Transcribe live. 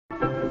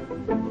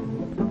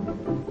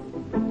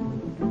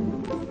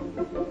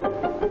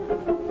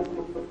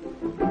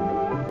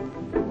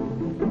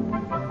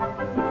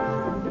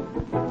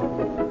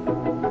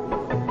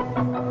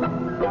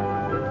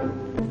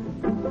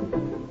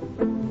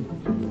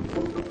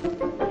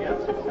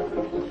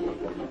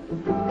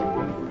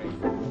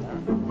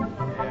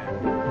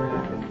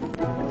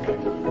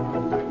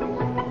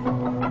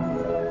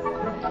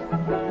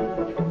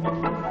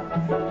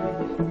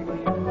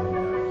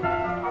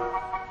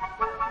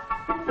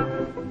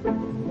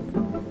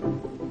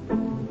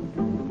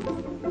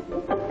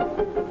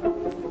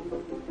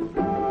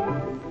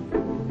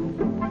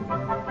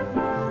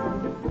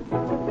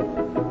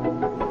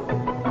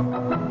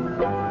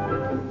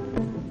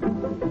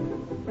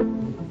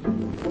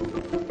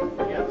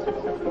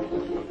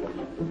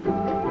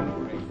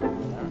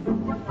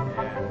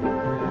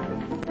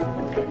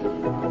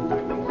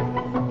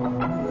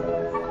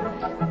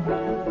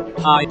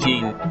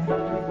Hygiene.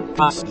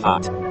 Past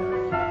that.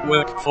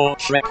 Work for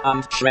Shrek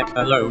and Shrek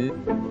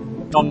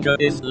alone. Donga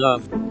is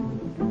love.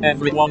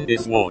 Everyone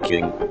is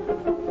walking.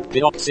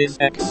 Deox is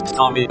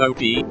X-Tami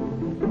OP.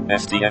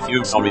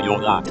 STFU sorry you're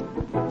lad.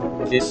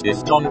 This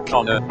is John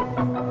Connor.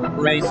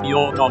 Raise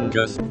your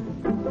dongas.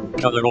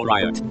 Color or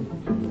riot.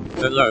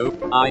 Hello,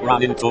 I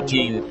ran into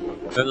Jean.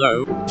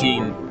 Hello,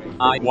 Jean.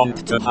 I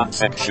want to have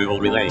sexual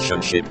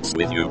relationships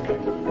with you.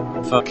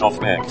 Fuck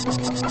off X.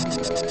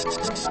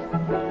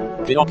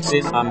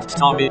 Deoxys and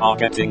Tami are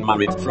getting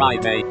married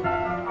Friday.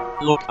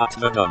 Look at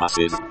the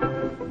dumbasses.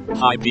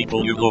 Hi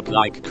people you look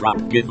like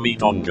crap give me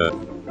donga.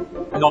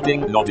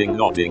 Nodding nodding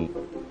nodding.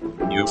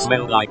 You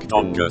smell like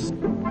dongas.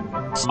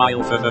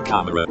 Smile for the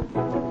camera.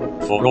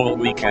 For all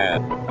we care.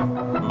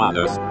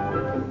 Manners.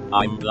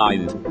 I'm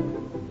blind.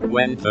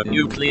 When the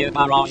nuclear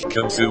barrage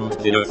consumed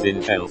the earth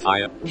in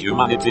hellfire,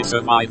 humanity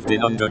survived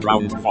in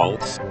underground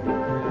vaults.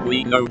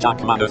 We know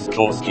Jack Manners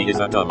cause he is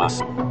a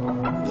dumbass.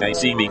 They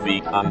see me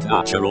weak and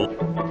natural.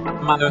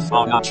 Manners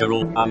are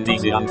natural and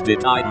easy and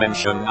did I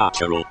mention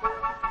natural?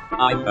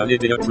 I'm an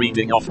idiot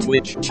reading off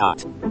Twitch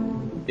chat.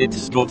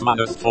 It's good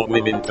manners for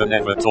women to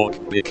never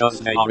talk because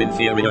they are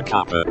inferior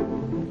kappa.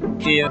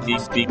 Here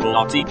these people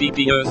are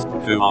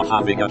TPPers who are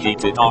having a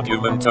heated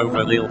argument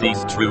over Lil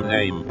B's true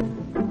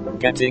name.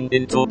 Getting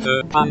into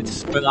her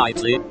pants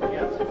politely.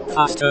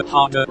 Faster,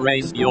 harder,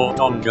 raise your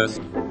dongas.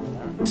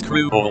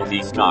 Screw all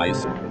these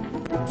guys.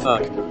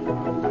 Fuck.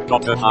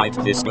 Gotta hide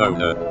this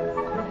boner.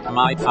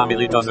 My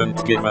family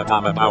doesn't give a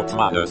damn about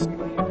manners.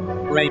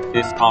 Rape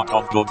is part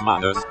of good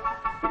manners.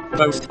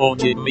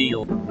 Post-orgy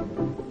meal.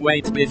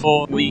 Wait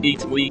before we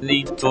eat we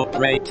need to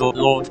pray to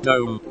Lord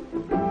Dome.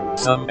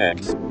 Some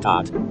eggs,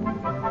 Dad.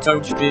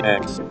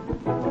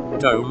 TwitchPlaysPokemon.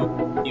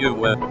 Dome, you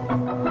were.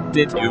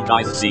 Did you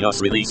guys see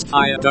us release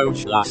Fire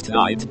Doge last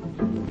night?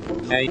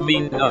 They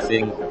mean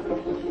nothing.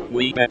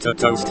 We better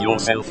toast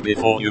yourself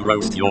before you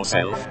roast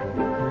yourself.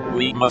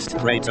 We must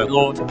pray to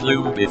Lord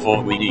Plume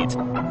before we eat.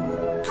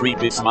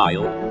 Creepy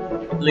smile.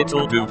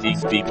 Little do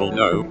these people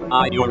know,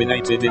 I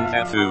urinated in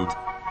their food.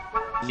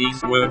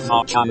 These words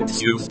are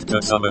chants used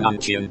to summon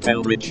ancient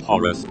eldritch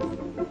horrors.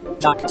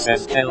 Jack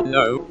says hell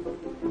no.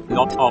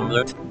 Not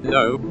omelette,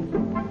 no.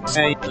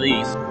 Say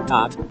please,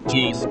 Dad,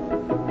 jeez.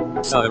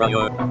 Sorry.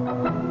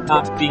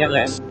 Dad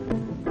PLS.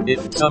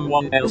 If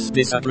someone else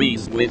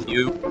disagrees with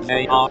you,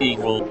 they are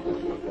evil.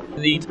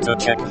 Need to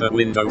check the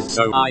windows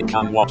so I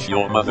can watch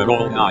your mother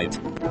all night.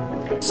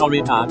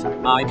 Sorry Dad,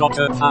 I got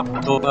a fab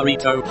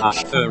burrito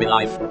hash furry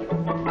life.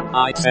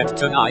 I said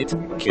tonight,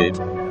 kid.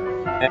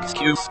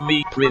 Excuse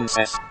me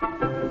princess.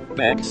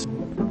 Bex.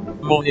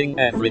 Morning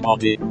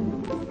everybody.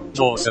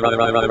 Jaws run.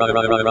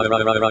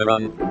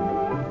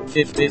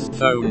 50s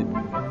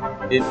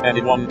phone. If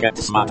anyone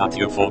gets mad at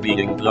you for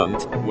being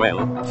blunt,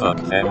 well, fuck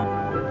them.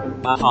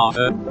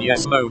 Bahaha,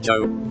 yes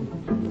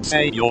mojo.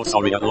 Say you're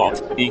sorry a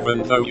lot,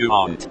 even though you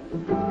aren't.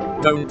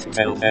 Don't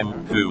tell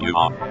them who you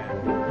are.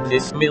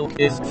 This milk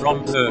is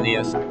from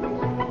Xerneas.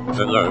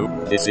 Hello,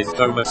 this is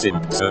Homer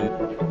Simpson.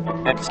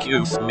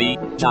 Excuse me,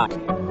 Jack.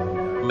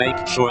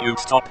 Make sure you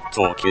stop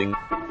talking.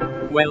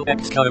 Well,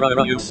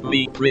 excuse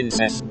me,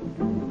 princess.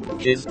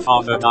 His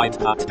father died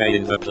that day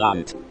in the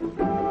plant.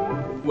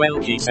 Well,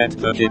 he said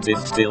the kid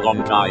is still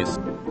on, guys.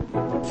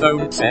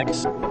 Phone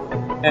sex.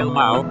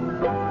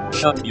 Elmao.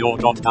 Shut your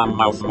goddamn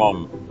mouth,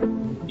 mom.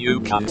 You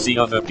can see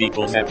other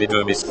people's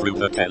epidermis through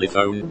the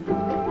telephone.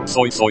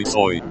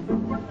 Soy.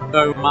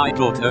 Oh my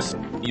goodness,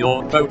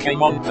 your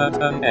Pokemon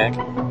put an egg.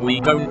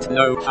 We don't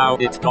know how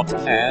it got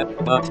there,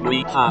 but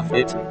we have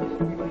it.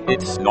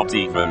 It's not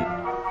even.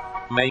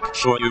 Make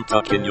sure you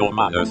tuck in your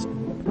manners.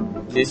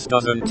 This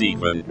doesn't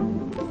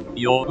even.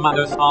 Your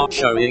manners are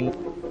showing.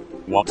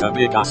 What a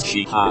big ass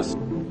she has.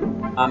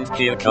 And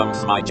here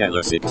comes my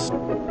jealousix.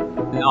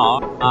 Nah,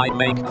 I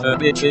make the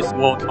bitches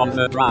walk on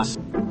the grass.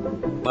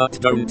 But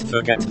don't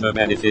forget the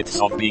benefits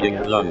of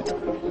being blunt.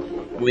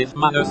 With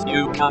manners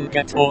you can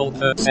get all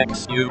the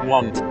sex you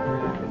want.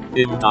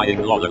 I'm dying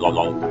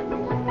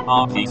lolololol.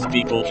 Are these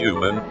people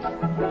human?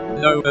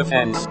 No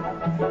offense.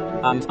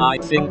 And I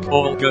think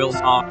all girls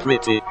are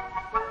pretty.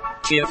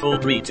 Cheerful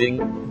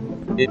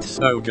greeting.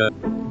 It's Ogre.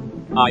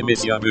 I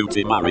miss your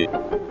booty, Mary.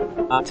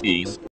 At ease.